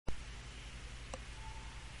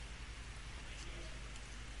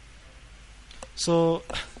So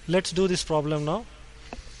let's do this problem now.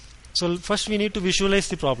 So first we need to visualize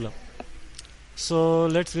the problem. So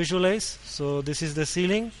let's visualize. So this is the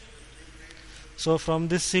ceiling. So from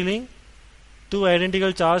this ceiling, two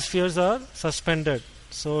identical charged spheres are suspended.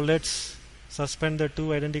 So let's suspend the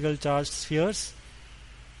two identical charged spheres.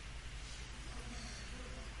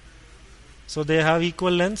 So they have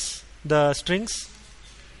equal lengths, the strings,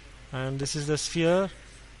 and this is the sphere.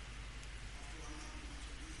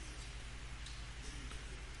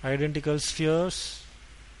 Identical spheres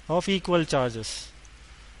of equal charges.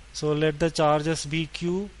 So let the charges be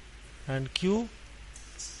Q and Q.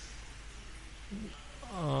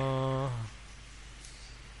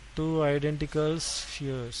 Two identical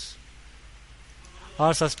spheres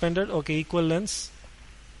are suspended, okay, equal lengths,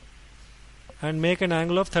 and make an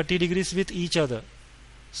angle of 30 degrees with each other.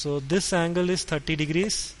 So this angle is 30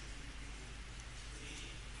 degrees.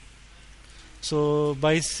 So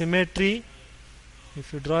by symmetry,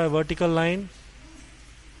 if you draw a vertical line,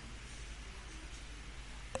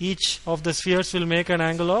 each of the spheres will make an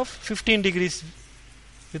angle of 15 degrees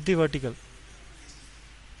with the vertical.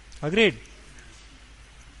 Agreed?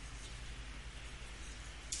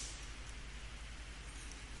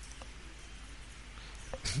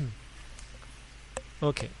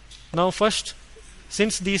 Okay. Now first,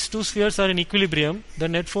 since these two spheres are in equilibrium, the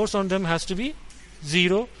net force on them has to be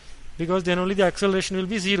 0, because then only the acceleration will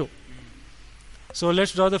be 0. So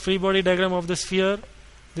let's draw the free body diagram of the sphere.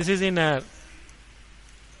 This is in air.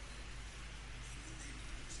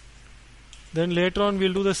 Then later on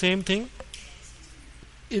we'll do the same thing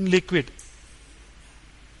in liquid.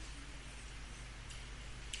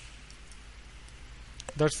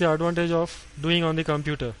 That's the advantage of doing on the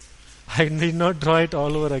computer. I need not draw it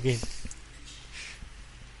all over again.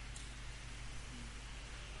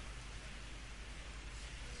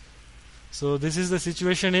 So this is the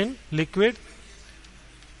situation in liquid.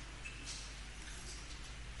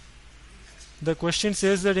 The question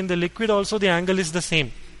says that in the liquid also the angle is the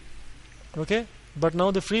same. Okay, but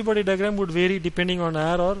now the free body diagram would vary depending on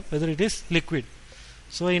air or whether it is liquid.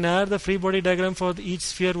 So in air, the free body diagram for each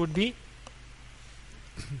sphere would be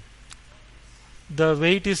the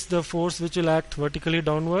weight is the force which will act vertically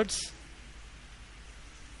downwards.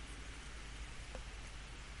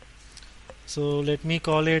 So let me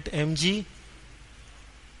call it mg.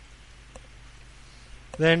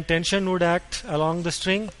 Then tension would act along the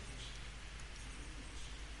string.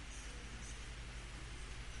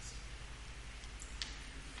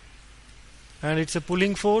 And it's a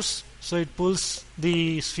pulling force, so it pulls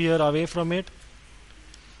the sphere away from it.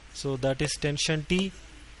 So that is tension T.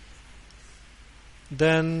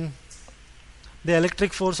 Then the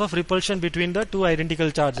electric force of repulsion between the two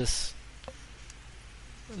identical charges.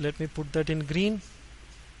 Let me put that in green.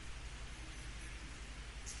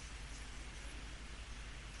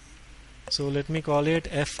 So let me call it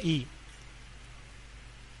Fe,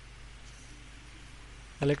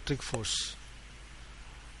 electric force.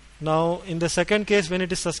 Now in the second case, when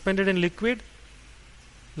it is suspended in liquid,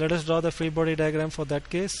 let us draw the free body diagram for that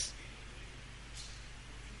case.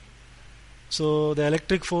 So the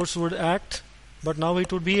electric force would act, but now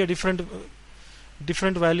it would be a different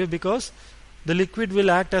value, because the liquid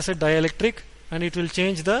will act as a dielectric and it will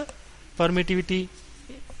change the permittivity.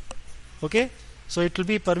 Okay, so it will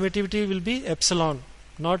be, permittivity will be epsilon,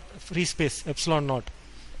 not free space, epsilon naught.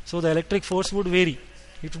 So the electric force would vary,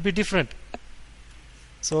 it would be different.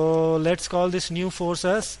 So let's call this new force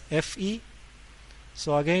as Fe.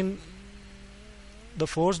 So again the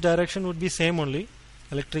force direction would be same only,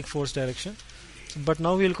 electric force direction, but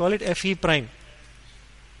now we will call it Fe prime.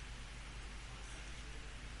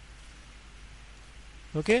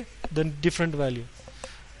 Okay, then different value.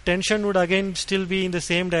 Tension would again still be in the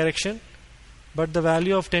same direction, but the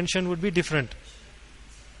value of tension would be different.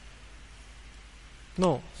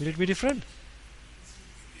 No, will it be different?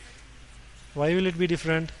 Why will it be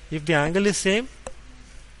different? If the angle is same,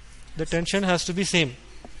 the tension has to be same.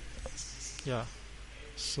 Yeah.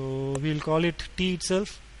 So we will call it T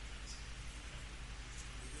itself.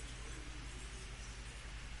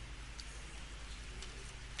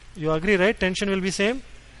 You agree, right? Tension will be same.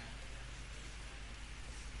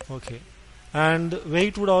 Okay. And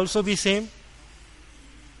weight would also be same.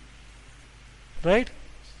 Right?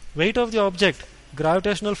 Weight of the object,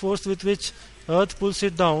 gravitational force with which Earth pulls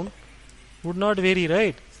it down, would not vary,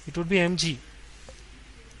 right? It would be mg.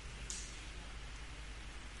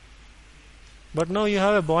 But now you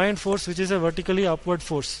have a buoyant force, which is a vertically upward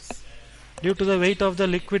force due to the weight of the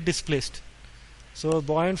liquid displaced. So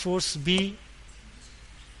buoyant force B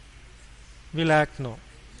will act now.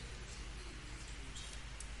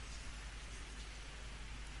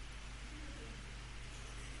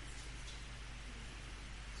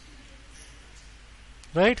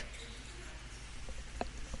 right?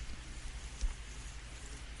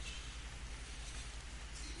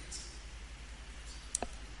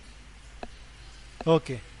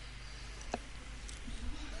 Okay,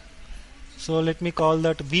 so let me call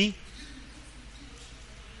that B.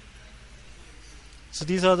 So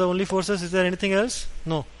these are the only forces. Is there anything else?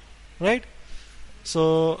 No, right?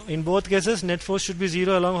 So in both cases net force should be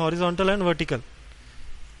 0 along horizontal and vertical.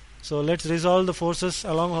 So let's resolve the forces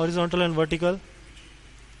along horizontal and vertical.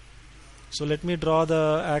 So let me draw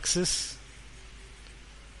the axis.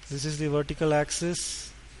 This is the vertical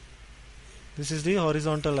axis. This is the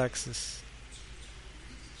horizontal axis.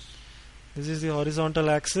 This is the horizontal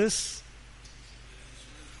axis.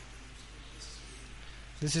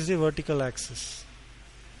 This is the vertical axis.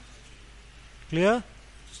 Clear?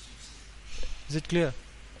 Is it clear?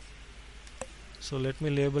 So let me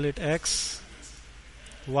label it X,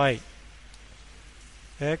 Y.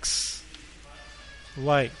 X,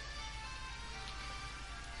 Y.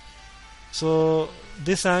 So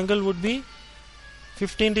this angle would be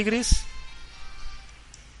 15 degrees.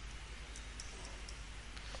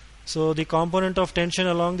 So the component of tension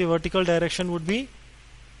along the vertical direction would be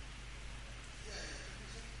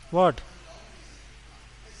what?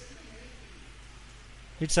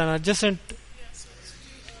 It's an adjacent.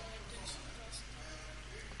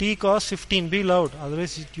 T cos 15. Be loud,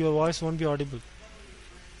 otherwise your voice won't be audible.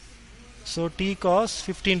 So T cos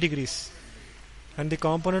 15 degrees. And the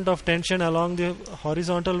component of tension along the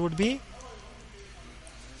horizontal would be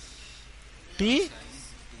T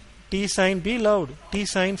sine, be loud, T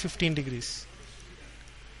sine 15 degrees.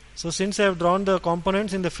 So since I have drawn the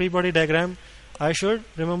components in the free body diagram, I should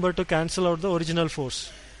remember to cancel out the original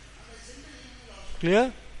force.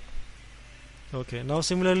 Clear? Okay, now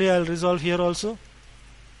similarly I will resolve here also.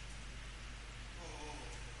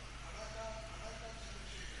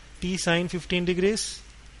 T sine 15 degrees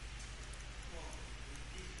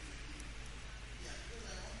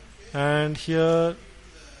and here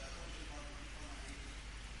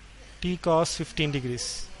T cos 15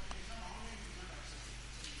 degrees.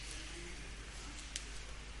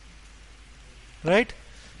 Right?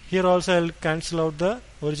 Here also I will cancel out the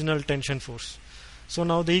original tension force. So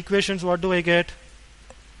now the equations, what do I get?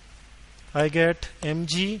 I get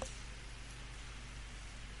mg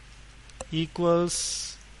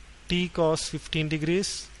equals T cos 15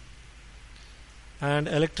 degrees and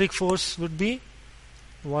electric force would be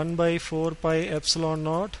 1 by 4 pi epsilon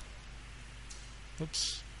naught.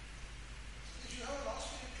 Oops.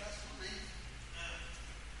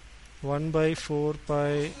 1 by 4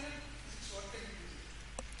 pi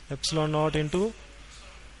epsilon naught into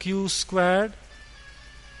q squared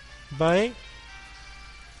by,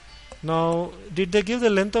 now did they give the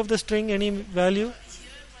length of the string any value? Here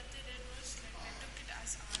what they did was like they took it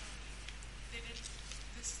as R. They did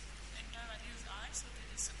this entire value is R, so they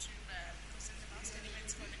just substitute by R because in the last element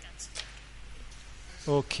it's going to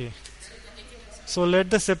cancel. Okay. So let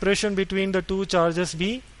the separation between the two charges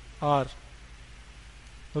be R.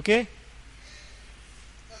 Okay?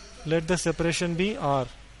 Let the separation be R.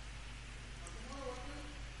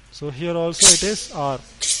 So here also it is R.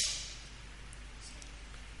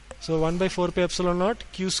 So 1 by 4 pi epsilon naught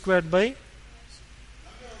q squared by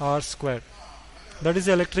R squared. That is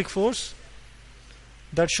the electric force.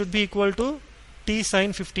 That should be equal to T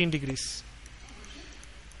sine 15 degrees.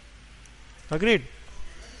 Agreed?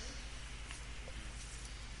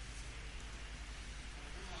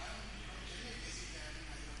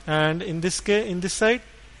 And in this case, in this side,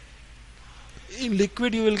 in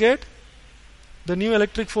liquid you will get the new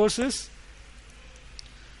electric force is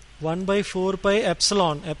 1 by 4 pi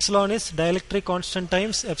epsilon. Epsilon is dielectric constant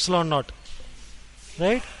times epsilon naught.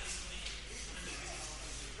 Right?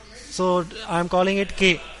 So I am calling it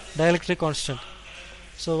K, dielectric constant.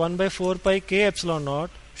 So 1 by 4 pi K epsilon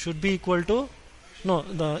naught should be equal to,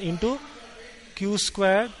 into Q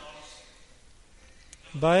squared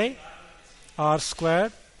by R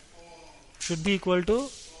squared should be equal to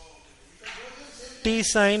T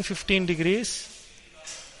sine 15 degrees.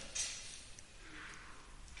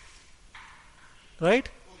 Right?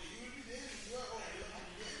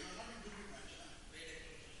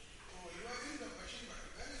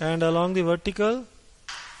 And along the vertical,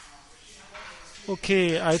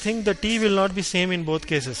 okay, I think the T will not be same in both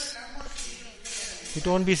cases. It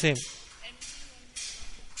won't be same.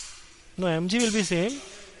 No, mg will be same.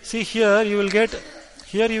 See here you will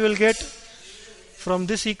get from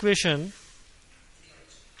this equation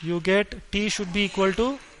you get T should be equal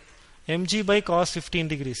to mg by cos 15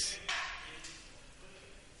 degrees.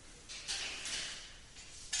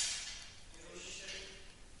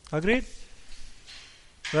 Agreed?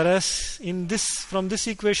 Whereas in this, from this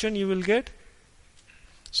equation you will get,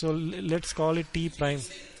 so let's call it T prime.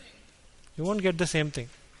 You won't get the same thing.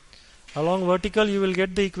 Along vertical you will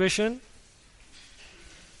get the equation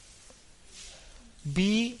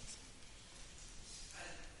B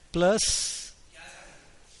plus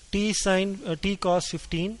T sin T cos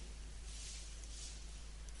 15,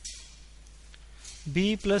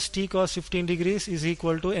 B plus T cos 15 degrees is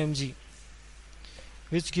equal to mg,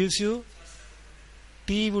 which gives you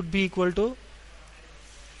T would be equal to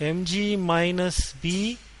mg minus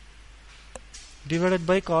B divided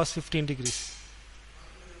by cos 15 degrees.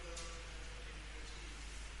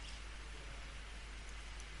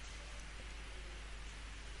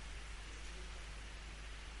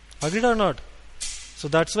 Agreed or not? So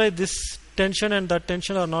that's why this tension and that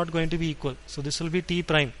tension are not going to be equal. So this will be T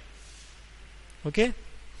prime. Okay?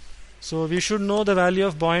 So we should know the value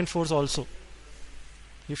of buoyant force also,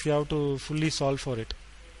 if you have to fully solve for it.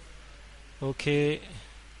 Okay.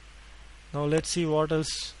 Now let's see what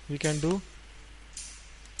else we can do.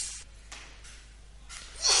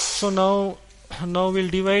 So now we'll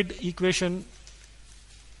divide equation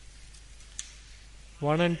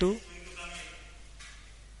 1 and 2.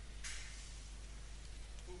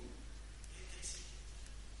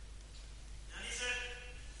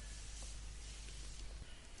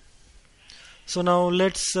 So now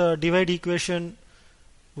let's divide equation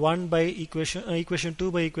 1 by equation 2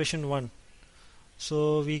 by equation 1.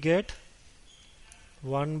 So we get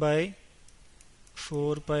 1 by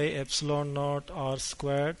 4 pi epsilon naught r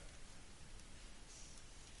squared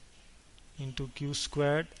into q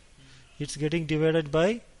squared. It's getting divided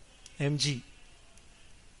by mg,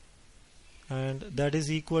 and that is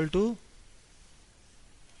equal to,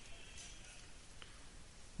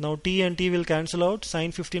 now t and t will cancel out.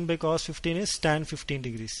 Sin 15 by cos 15 is tan 15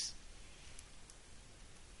 degrees.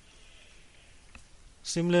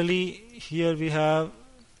 Similarly, here we have,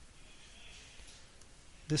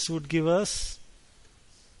 this would give us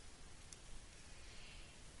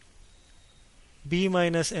B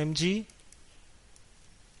minus mg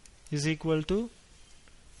is equal to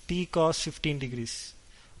t cos 15 degrees.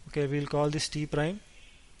 Okay, we'll call this t prime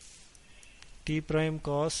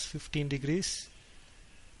cos 15 degrees.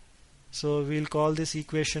 So we'll call this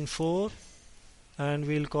equation 4 and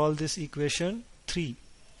we'll call this equation 3.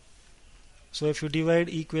 So if you divide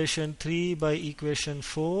equation 3 by equation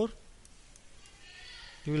 4,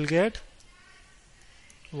 you will get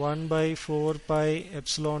 1 by 4 pi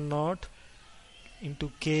epsilon naught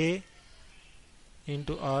into k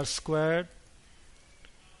into r squared,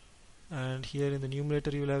 and here in the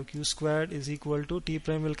numerator you will have q squared is equal to, t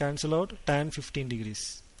prime will cancel out, tan 15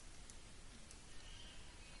 degrees.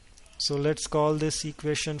 So let's call this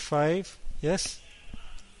equation 5. Yes?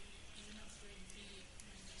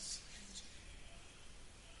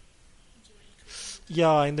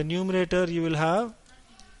 Yeah, in the numerator you will have,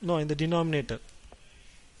 no, in the denominator.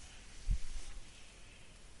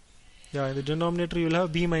 Yeah, in the denominator you will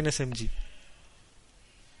have B minus mg.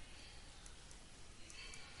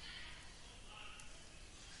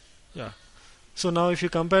 Yeah. So now if you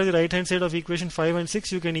compare the right hand side of equation 5 and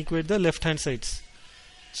 6, you can equate the left hand sides.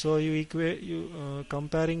 So you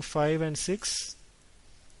comparing 5 and 6,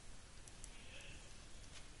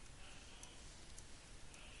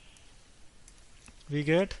 we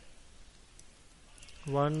get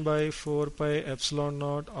 1 by 4 pi epsilon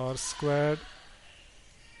naught r squared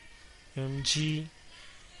mg,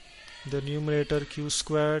 the numerator q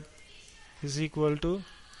squared is equal to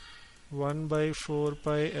 1 by 4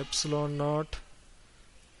 pi epsilon naught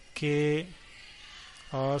k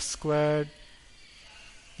r squared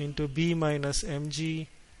into b minus mg,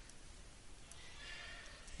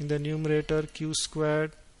 in the numerator q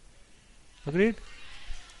squared. Agreed?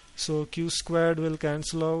 So q squared will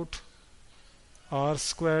cancel out, r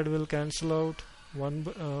squared will cancel out,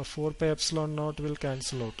 4 pi epsilon naught will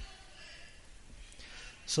cancel out.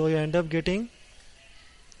 So you end up getting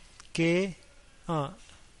k,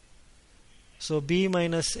 so b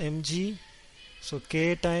minus mg, so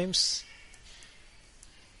k times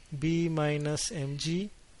b minus mg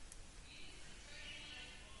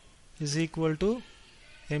is equal to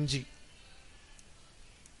mg.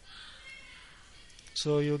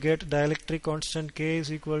 So you get dielectric constant K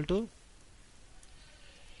is equal to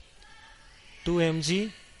 2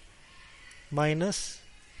 mg minus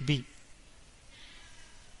B.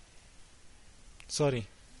 Sorry,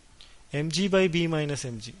 mg by B minus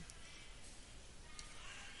mg.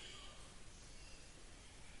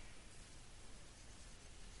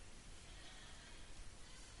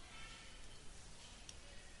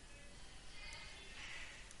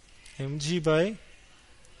 Mg by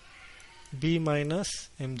B minus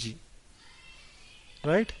mg,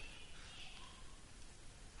 right?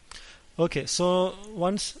 Okay, so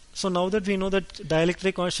now that we know that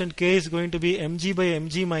dielectric constant K is going to be mg by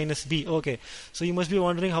mg minus B. Okay, so you must be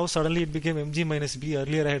wondering how suddenly it became mg minus B.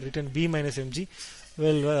 Earlier I had written B minus mg.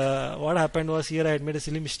 Well, what happened was, here I had made a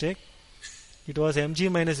silly mistake. It was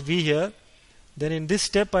mg minus B here. Then in this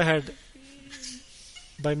step I had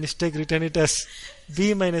by mistake written it as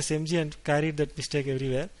B minus mg and carried that mistake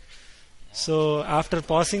everywhere. So after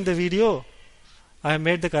pausing the video, I have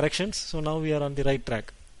made the corrections. So now we are on the right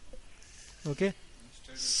track. Okay,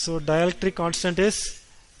 so dielectric constant is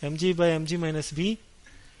mg by mg minus B.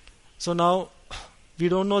 So now we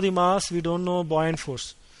don't know the mass, we don't know buoyant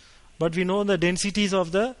force, but we know the densities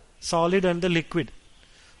of the solid and the liquid.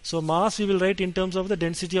 So mass we will write in terms of the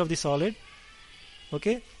density of the solid.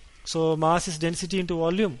 Okay, so mass is density into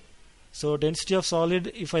volume. So density of solid,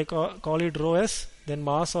 if I call it rho s, then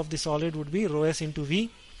mass of the solid would be rho s into V,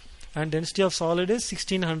 and density of solid is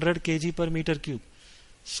 1600 kg per meter cube.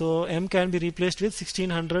 So m can be replaced with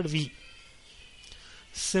 1600 V.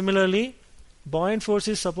 Similarly, buoyant force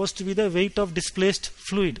is supposed to be the weight of displaced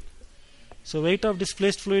fluid. So weight of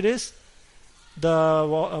displaced fluid is the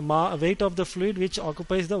weight of the fluid which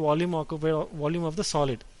occupies the volume of the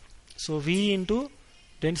solid. So V into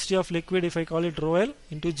density of liquid, if I call it rho L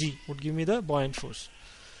into G, would give me the buoyant force.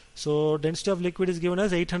 So density of liquid is given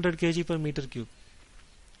as 800 kg per meter cube.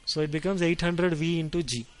 So it becomes 800 V into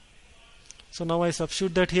G. So now I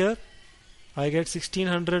substitute that here. I get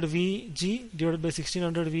 1600 Vg divided by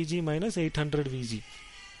 1600 Vg minus 800 Vg.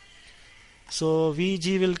 So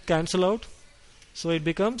Vg will cancel out. So it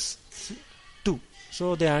becomes 2.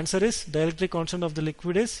 So the answer is dielectric constant of the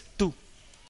liquid is 2.